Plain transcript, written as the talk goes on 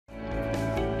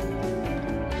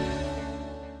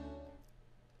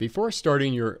Before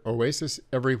starting your Oasis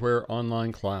Everywhere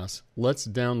online class, let's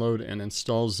download and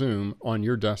install Zoom on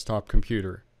your desktop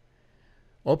computer.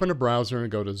 Open a browser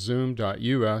and go to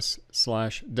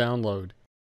zoom.us/download.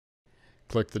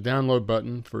 Click the download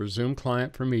button for Zoom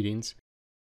Client for Meetings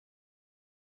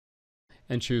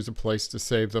and choose a place to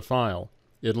save the file.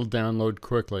 It'll download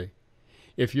quickly.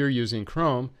 If you're using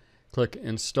Chrome, click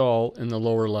Install in the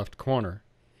lower left corner.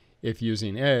 If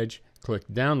using Edge, click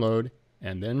Download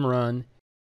and then Run.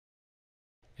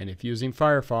 And if using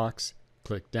Firefox,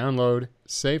 click Download,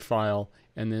 Save File,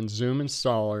 and then Zoom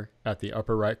Installer at the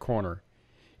upper right corner.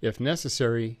 If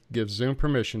necessary, give Zoom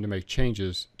permission to make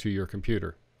changes to your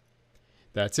computer.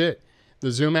 That's it.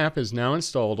 The Zoom app is now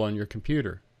installed on your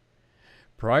computer.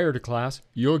 Prior to class,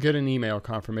 you'll get an email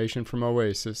confirmation from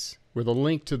Oasis with a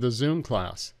link to the Zoom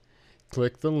class.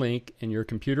 Click the link and your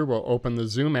computer will open the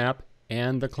Zoom app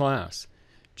and the class.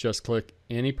 Just click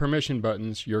any permission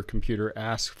buttons your computer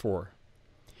asks for.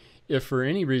 If for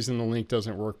any reason the link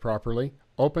doesn't work properly,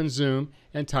 open Zoom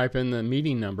and type in the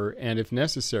meeting number and, if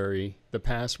necessary, the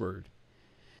password.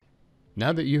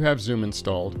 Now that you have Zoom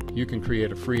installed, you can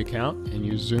create a free account and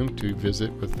use Zoom to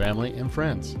visit with family and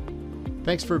friends.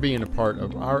 Thanks for being a part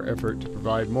of our effort to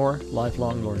provide more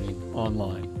lifelong learning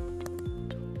online.